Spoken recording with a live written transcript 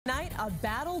A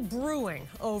battle brewing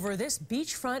over this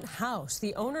beachfront house.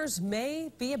 The owners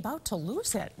may be about to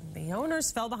lose it. The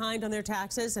owners fell behind on their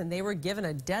taxes and they were given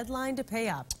a deadline to pay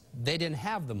up. They didn't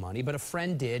have the money, but a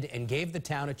friend did and gave the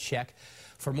town a check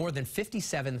for more than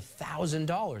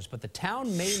 $57,000. But the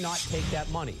town may not take that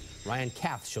money.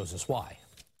 Kath shows us why.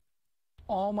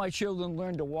 All my children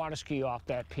learned to water ski off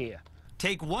that pier.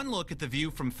 Take one look at the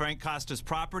view from Frank Costa's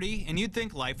property and you'd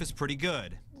think life is pretty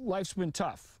good. Life's been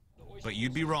tough. But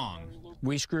you'd be wrong.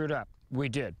 We screwed up. We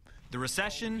did. The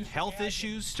recession, health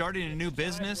issues, starting a new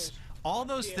business, all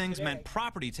those things meant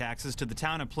property taxes to the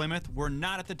town of Plymouth were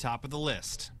not at the top of the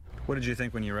list. What did you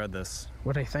think when you read this?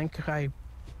 What I think? I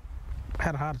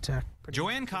had a heart attack.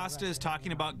 Joanne Costa is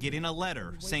talking about getting a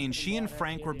letter saying she and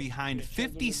Frank were behind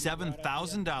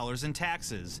 $57,000 in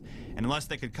taxes. And unless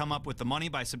they could come up with the money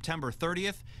by September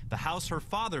 30th, the house her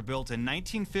father built in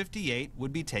 1958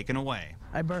 would be taken away.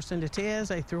 I burst into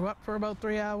tears. I threw up for about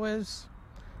 3 hours,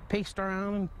 paced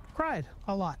around, and cried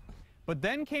a lot. But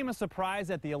then came a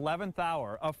surprise at the 11th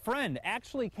hour. A friend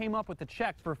actually came up with a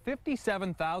check for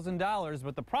 $57,000,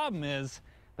 but the problem is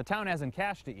the town hasn't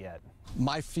cashed it yet.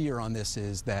 My fear on this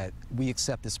is that we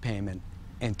accept this payment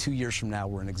and 2 years from now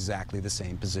we're in exactly the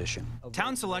same position.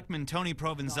 Town Selectman Tony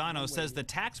Provenzano says the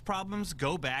tax problems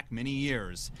go back many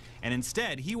years. And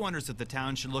instead, he wonders if the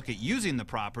town should look at using the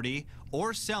property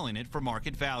or selling it for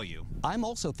market value. I'm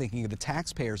also thinking of the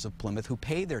taxpayers of Plymouth who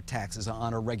pay their taxes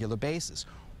on a regular basis.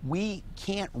 We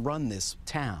can't run this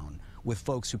town with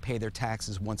folks who pay their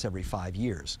taxes once every 5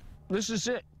 years. This is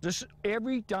it.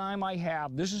 Every dime I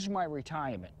have, this is my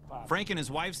retirement. Frank and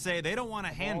his wife say they don't want a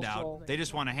handout. They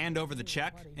just want to hand over the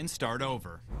check and start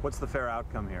over. What's the fair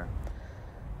outcome here?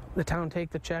 The town take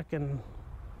the check and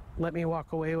let me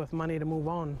walk away with money to move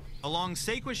on. Along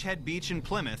Saquosh Head Beach in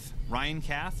Plymouth,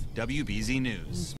 Kath, WBZ News.